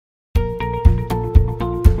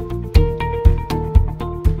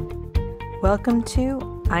Welcome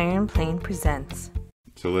to Iron Plane Presents.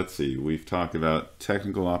 So let's see, we've talked about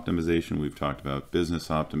technical optimization, we've talked about business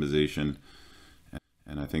optimization,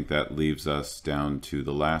 and I think that leaves us down to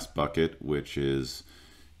the last bucket, which is,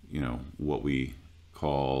 what we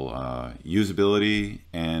call usability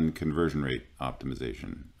and conversion rate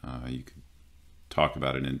optimization. You could talk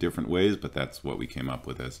about it in different ways, but that's what we came up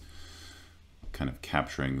with as kind of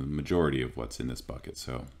capturing the majority of what's in this bucket.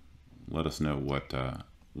 So let us know what the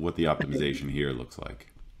optimization here looks like.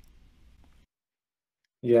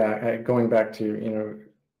 Yeah, going back to,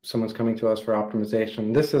 someone's coming to us for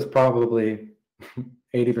optimization. This is probably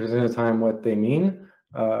 80% of the time what they mean.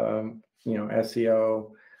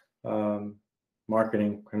 SEO,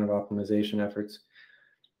 marketing kind of optimization efforts.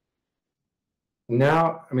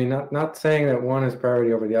 Now, not saying that one is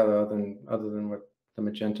priority over the other, other than what the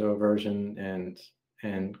Magento version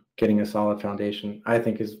and getting a solid foundation, I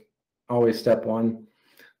think is always step one.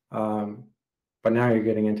 But now you're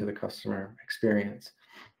getting into the customer experience.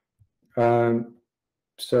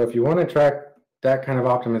 So if you want to track that kind of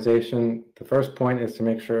optimization, the first point is to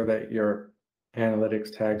make sure that your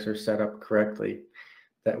analytics tags are set up correctly,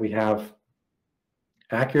 that we have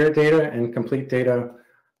accurate data and complete data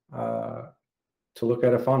to look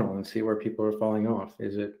at a funnel and see where people are falling off.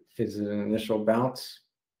 Is it an initial bounce?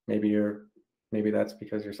 Maybe that's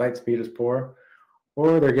because your site speed is poor,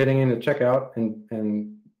 or they're getting into checkout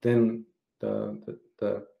and then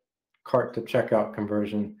the cart to checkout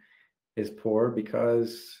conversion is poor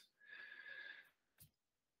because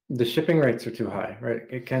the shipping rates are too high, right?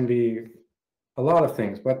 It can be a lot of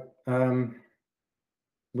things, but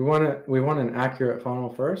we want an accurate funnel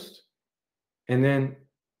first, and then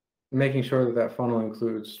making sure that funnel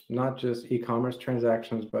includes not just e-commerce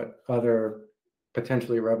transactions, but other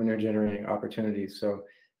potentially revenue generating opportunities. So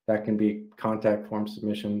that can be contact form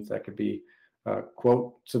submissions, that could be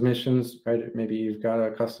quote submissions, right? Maybe you've got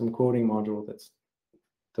a custom quoting module that's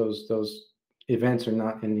those events are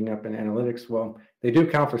not ending up in analytics. Well, they do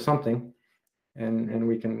count for something, and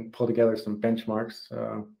we can pull together some benchmarks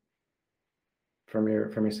from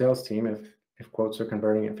your sales team. If quotes are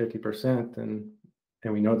converting at 50%, and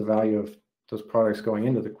we know the value of those products going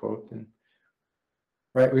into the quote, and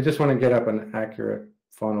right, we just want to get up an accurate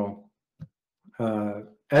funnel.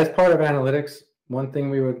 As part of analytics, one thing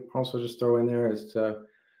we would also just throw in there is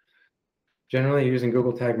generally using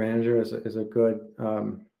Google Tag Manager is a good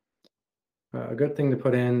thing to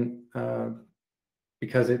put in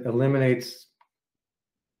because it eliminates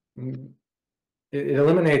the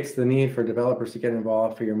need for developers to get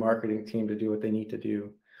involved, for your marketing team to do what they need to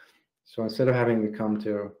do. So instead of having to come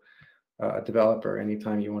to a developer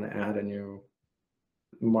anytime you want to add a new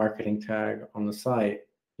marketing tag on the site,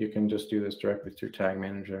 you can just do this directly through Tag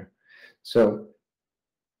Manager. So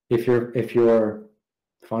if your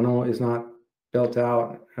funnel is not built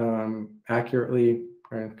out accurately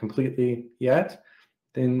or completely yet,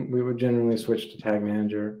 then we would generally switch to Tag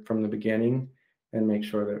Manager from the beginning and make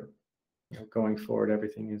sure that going forward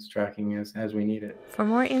everything is tracking as we need it. For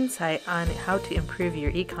more insight on how to improve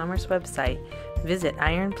your e-commerce website, visit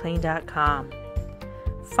ironplane.com.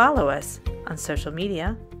 Follow us on social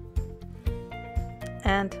media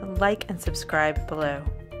and like and subscribe below.